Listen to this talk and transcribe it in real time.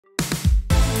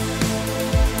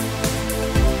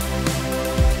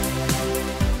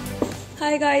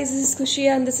Hi guys, this is Khushi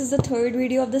and this is the third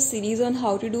video of the series on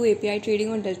how to do API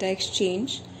trading on Delta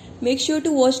Exchange. Make sure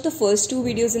to watch the first two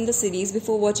videos in the series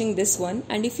before watching this one,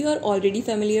 and if you are already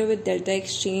familiar with Delta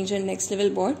Exchange and Next Level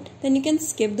Bot, then you can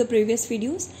skip the previous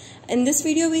videos. In this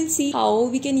video we'll see how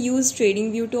we can use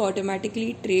TradingView to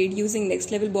automatically trade using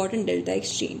Next Level Bot and Delta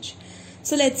Exchange.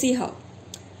 So let's see how.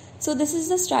 So this is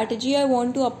the strategy I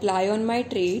want to apply on my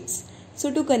trades.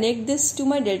 So to connect this to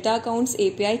my Delta account's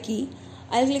API key,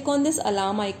 I'll click on this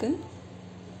alarm icon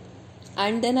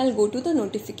and then I'll go to the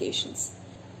notifications.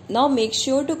 Now make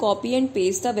sure to copy and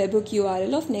paste the webhook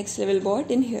URL of Next Level Bot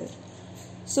in here.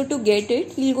 So to get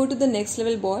it, we'll go to the Next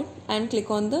Level Bot and click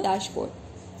on the dashboard.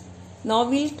 Now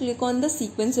we'll click on the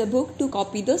sequence webhook to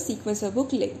copy the sequence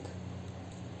webhook link.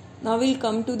 Now we'll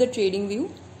come to the TradingView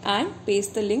and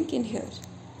paste the link in here.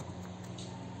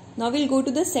 Now we'll go to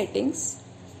the settings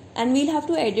and we'll have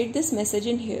to edit this message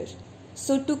in here.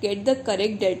 So to get the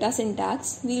correct Delta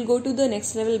syntax, we'll go to the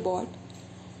Next Level Bot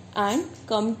and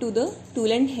come to the tool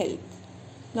and help.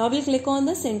 Now we'll click on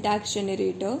the syntax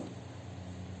generator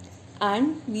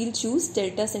and we'll choose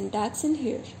Delta syntax in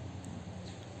here.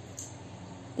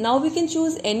 Now we can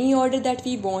choose any order that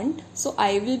we want. So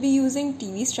I will be using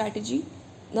TV strategy.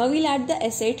 Now we'll add the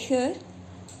asset here.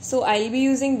 So I'll be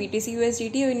using BTC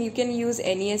USDT and you can use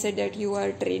any asset that you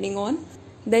are trading on.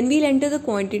 Then we'll enter the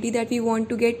quantity that we want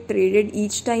to get traded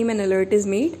each time an alert is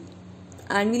made,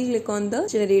 and we'll click on the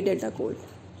generate delta code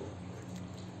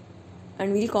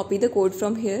and we'll copy the code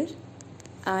from here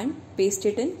and paste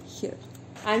it in here,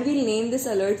 and we'll name this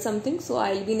alert something. So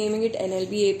I'll be naming it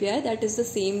NLB API, that is the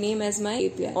same name as my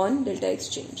API on Delta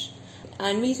Exchange,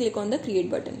 and we'll click on the create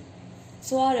button.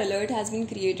 So our alert has been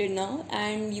created now,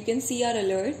 and you can see our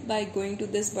alert by going to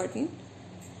this button.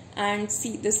 And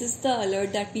see, this is the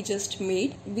alert that we just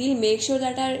made. We'll make sure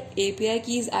that our API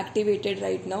key is activated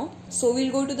right now. So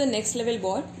we'll go to the Next Level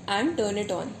Bot and turn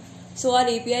it on. So our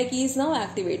API key is now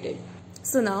activated.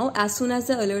 So now as soon as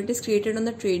the alert is created on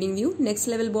the TradingView, Next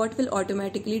Level Bot will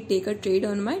automatically take a trade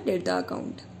on my Delta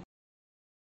account.